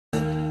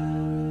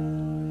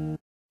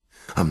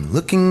I'm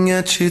looking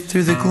at you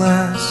through the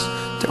glass.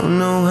 Don't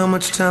know how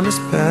much time has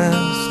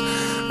passed.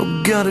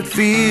 Oh God, it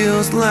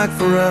feels like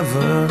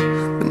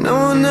forever, but no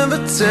one ever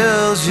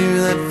tells you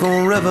that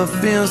forever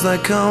feels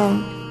like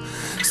home.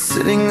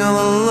 Sitting all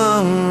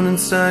alone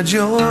inside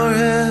your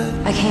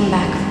head. I came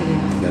back for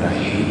you. But I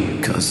hate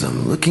you. Cause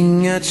I'm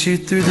looking at you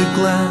through the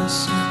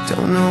glass.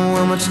 Don't know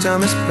how much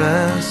time has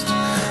passed.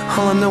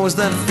 All I know is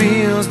that it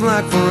feels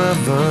like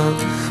forever,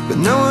 but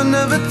no one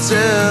ever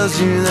tells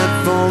you that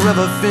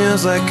forever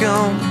feels like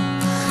home.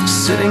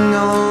 Sitting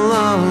all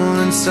alone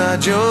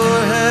inside your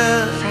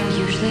head. A friend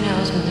usually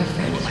knows when their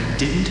friend is hurt.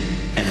 Didn't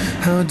and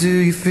How do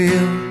you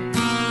feel?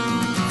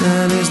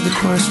 That is the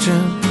question.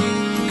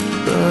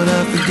 But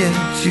I forget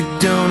you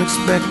don't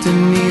expect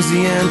an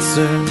easy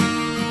answer.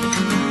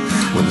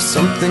 When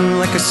something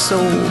like a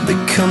soul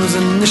becomes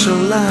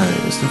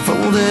initialized and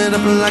folded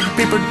up like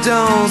paper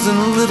dolls and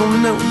little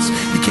notes,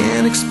 you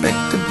can't expect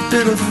a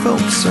bit of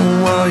folks. So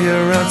while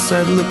you're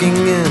outside looking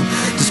in,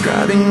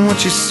 describing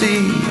what you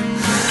see,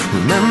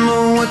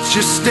 remember what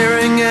you're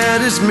staring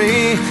at is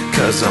me.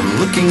 Cause I'm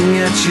looking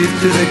at you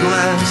through the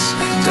glass.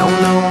 Don't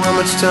know how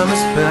much time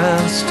has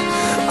passed.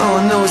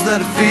 All I know is that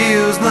it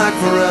feels like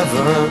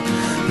forever.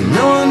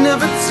 No one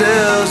ever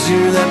tells you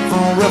that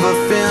forever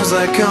feels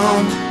like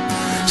home.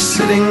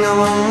 Sitting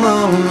all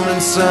alone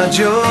inside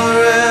your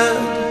head.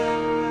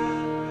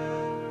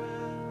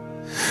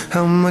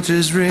 How much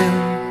is real?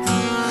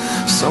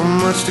 So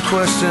much to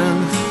question.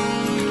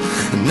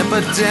 An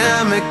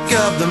epidemic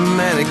of the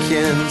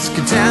mannequins,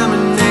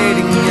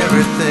 contaminating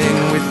everything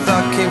we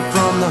thought came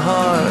from the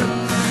heart,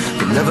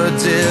 but never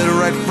did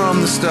right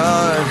from the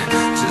start.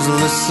 Just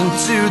listen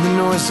to the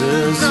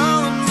noises,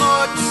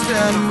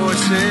 instead of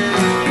voices,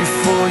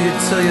 before you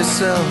tell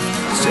yourself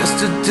it's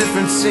just a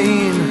different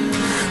scene.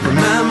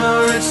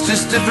 Remember, it's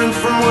just different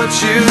from what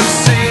you've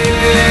seen.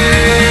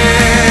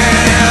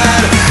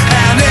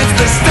 And it's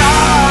the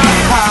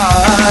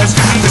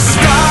stars